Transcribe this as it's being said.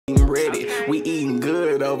ready. We eating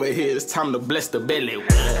good over here. It's time to bless the belly.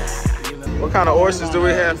 What kind of oysters do we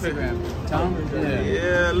have here?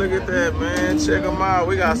 Yeah, look at that, man. Check them out.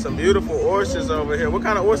 We got some beautiful oysters over here. What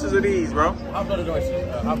kind of oysters are these, bro? Hot-blooded oysters.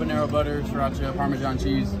 Habanero butter, sriracha, Parmesan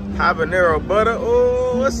cheese. Habanero butter.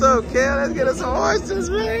 Oh, what's up, Kel? Let's get us some oysters,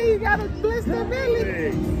 man. You gotta bless the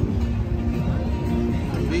belly.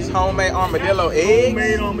 These homemade armadillo eggs.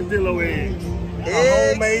 Homemade armadillo eggs.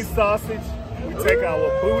 Homemade sausage. We take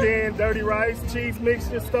our boudin, dirty rice, cheese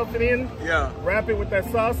mixture, stuff it in. Yeah. Wrap it with that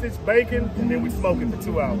sausage, bacon, and then we smoke it for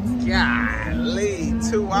 2 hours. Golly,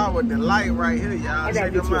 2 hour delight right here, y'all. I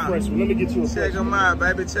gotta get you a fresh one. Let me get you a fresh one. Check them out,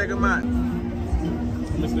 baby. Check them out.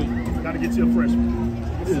 Let me see. Gotta get you a fresh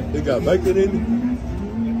one. They got bacon in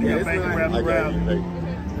it? Yeah, bacon wrapped around.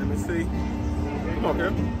 Let me see. Come on,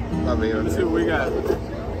 girl. Let's see what we got.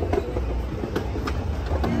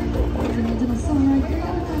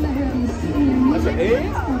 That's an egg?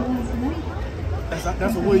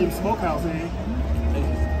 That's a Williams Smokehouse egg.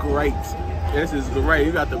 Great. This is great.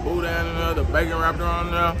 You got the boudin in there, the bacon wrapped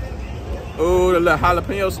around there. Oh, the little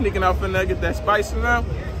jalapeno sneaking off in there. Get that spice in there.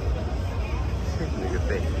 Look at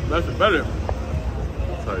that. That's better.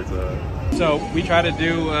 So we try to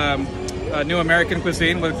do a new American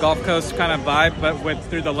cuisine with Gulf Coast kind of vibe, but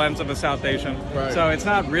through the lens of a South Asian. Right. So it's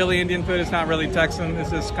not really Indian food. It's not really Texan. It's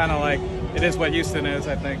just kind of like, it is what Houston is,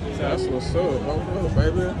 I think. So. That's what's up. Oh,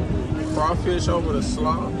 baby. Crawfish over the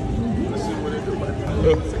slaw. Let's see what they do.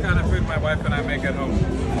 It's the kind of food my wife and I make at home.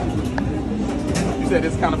 You said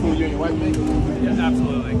this kind of food you and your wife make? Yeah,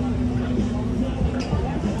 absolutely.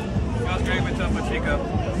 Goes great with Topo Chico.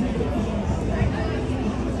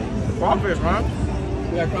 Crawfish, man.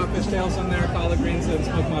 We got crawfish tails in there, collard greens, and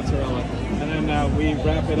smoked mozzarella. And then we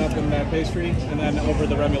wrap it up in that pastry, and then over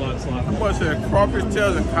the remoulade slaw. What's that? Crawfish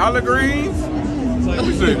tails and collard greens? It's like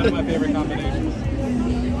one of my favorite combinations.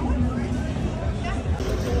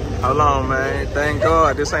 Hold on, man. Thank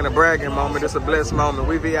God. This ain't a bragging moment. It's a blessed moment.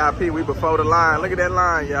 We VIP. We before the line. Look at that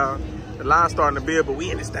line, y'all. The line's starting to build, but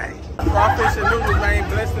we in this thing. Crawfish and noodles, man.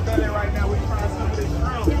 Bless the belly right now. We trying some of this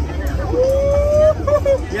shrimp. Woo!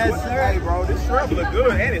 Yes, sir. Hey, bro. This shrimp look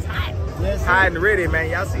good, and it's hot. Yes, hot and ready, man.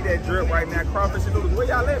 Y'all see that drip right now. Crawfish and noodles. Where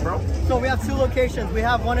y'all at, bro? So we have 2 locations. We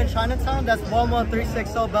have one in Chinatown, that's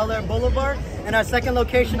 11360 Bel Air Boulevard. And our second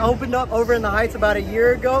location opened up over in the Heights about a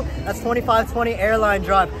year ago. That's 2520 Airline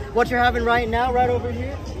Drive. What you're having right now, right over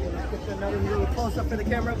here, let's get another little close up for the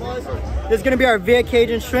camera, boys. This is gonna be our Via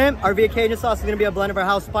Cajun shrimp. Our Via Cajun sauce is gonna be a blend of our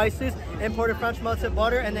house spices, imported French melted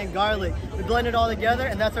butter, and then garlic. We blend it all together,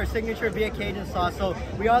 and that's our signature Via Cajun sauce. So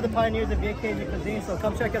we are the pioneers of Via Cajun cuisine, so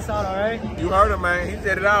come check us out, all right? You heard him, man. He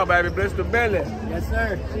said it all, baby. Bless the belly. Yes,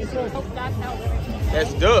 sir. See you soon.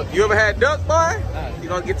 That's duck. You ever had duck, boy? You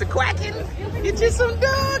gonna get to quacking? Get you some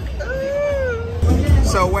duck. Ooh.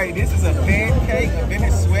 So wait, this is a pancake, a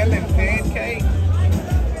Venezuelan pancake?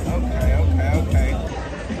 Okay.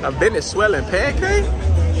 A Venezuelan pancake?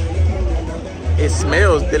 It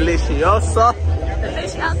smells delicioso.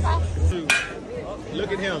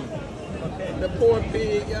 Look at him. The poor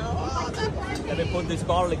pig, y'all. And they put this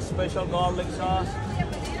garlic, special garlic sauce.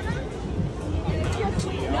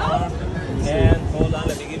 And hold on,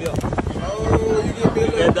 let me give you. Oh, you give me a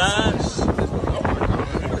little. Get that?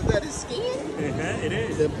 Is that his skin? It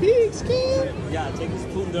is. The pig skin? Yeah, take a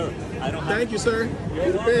spoon there. I don't have. Thank you, sir.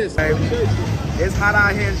 You're the best. It's hot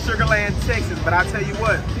out here in Sugarland, Texas, but I tell you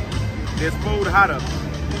what, there's food hotter.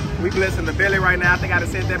 We blessing the belly right now. I think I done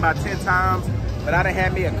said that about 10 times, but I done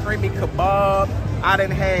had me a creamy kebab. I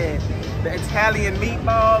done had the Italian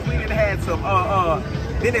meatballs. We done had some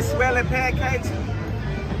Venezuelan pancakes.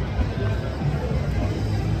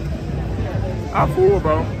 I'm full,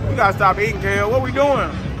 bro. We gotta stop eating, Kel. What we doing?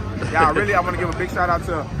 Y'all, really, I want to give a big shout out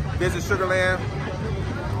to Visit Sugarland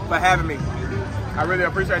for having me. I really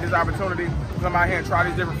appreciate this opportunity to come out here and try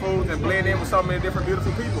these different foods and blend in with so many different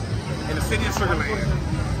beautiful people in the city of Sugarland.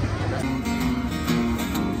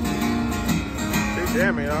 Big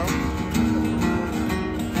damn, y'all.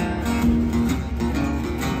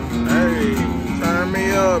 Hey, turn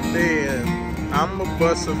me up then. I'ma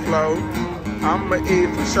bust a flow. I'ma eat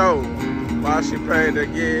for show. While she play the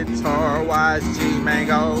guitar, watch G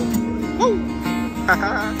Mango. Woo!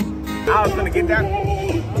 I was gonna get that.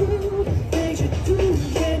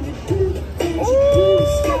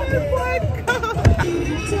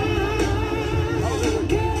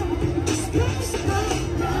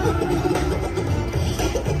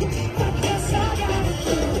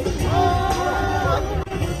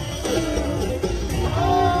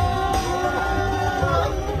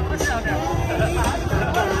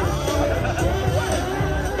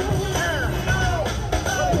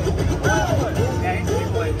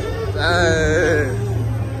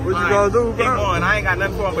 like, gonna do, keep bro? going. I ain't got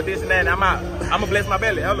nothing for him but this and that. And I'm out. I'ma bless my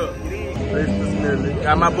belly. Hold up. BlessThaBelly.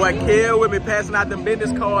 Got my boy Kel with me passing out them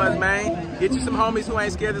business cards, man. Get you some homies who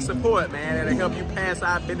ain't scared to support, man. That'll help you pass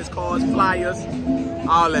out business cards, flyers,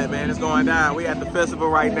 all that, man. It's going down. We at the festival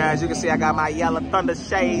right now. As you can see, I got my yellow thunder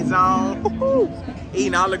shades on.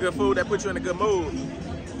 Eating all the good food that puts you in a good mood.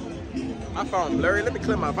 My phone blurry. Let me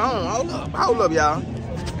clear my phone. Hold up, y'all.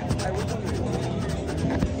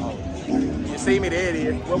 You see me? There it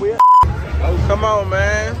is. Where we at? Oh, come on,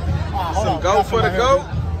 man. Some goat for the goat.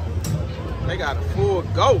 They got a full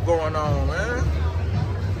goat going on, man.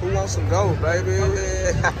 Who wants some goat, baby?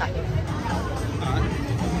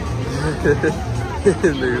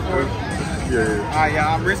 Yeah. Alright,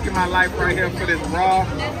 y'all, I'm risking my life right here for this raw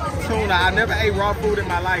tuna. I never ate raw food in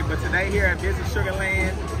my life, but today here at Visit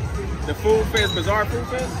Sugarland, the food fest, Bazaar food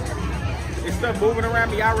fest, it's stuff moving around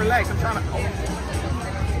me. Y'all relax. I'm trying to.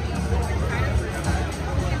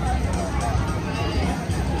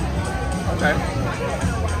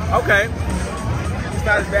 Okay. It's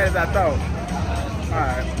not as bad as I thought.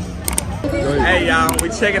 Alright. Hey y'all, we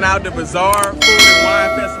checking out the Bazaar Food and Wine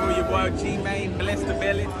Festival. Your boy G-Main,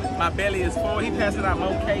 BlessThaBelly. My belly is full. He passing out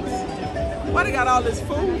more cakes. Why they got all this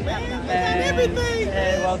food, man? They got everything.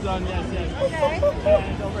 Hey, well done, yes.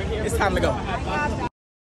 It's time to go.